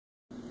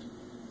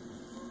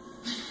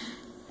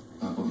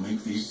That will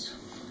make this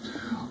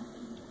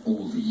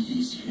all the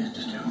easier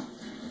to do.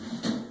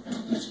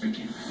 Let's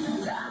begin.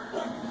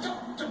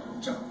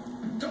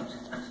 Don't.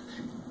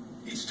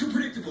 It's too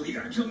predictable. You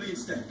gotta kill me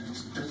instead.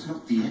 That's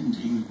not the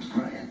ending,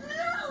 Brian.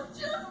 No,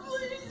 Joe,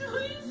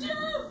 please,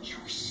 Joe. You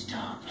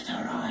start with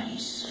her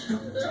eyes.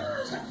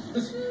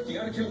 Listen, you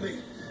gotta kill me.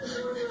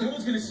 No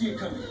one's gonna see it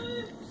coming.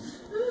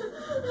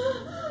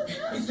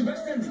 It's the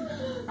best ending.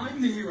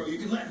 I'm the hero. You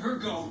can let her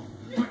go.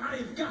 But I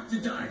have got to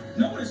die.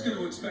 No one is going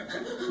to expect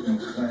it. And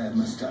Claire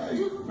must die,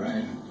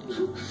 Brian,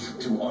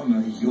 to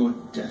honor your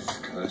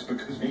death curse,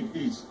 because it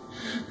is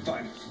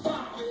by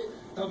far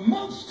the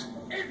most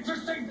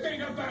interesting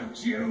thing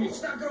about you.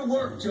 It's not going to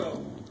work,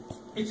 Joe.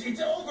 It's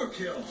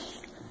overkill.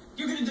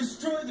 You're going to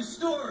destroy the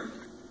story.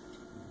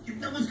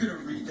 No one's going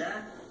to read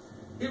that.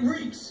 It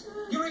reeks.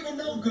 You don't even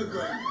know good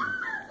writing.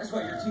 That's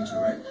why you're a teacher,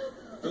 right?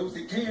 Those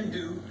that can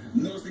do,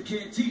 and those that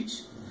can't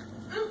teach.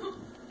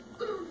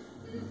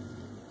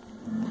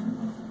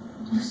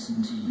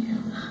 Listen to you.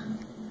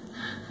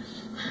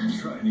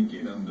 Trying to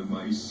get under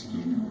my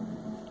skin.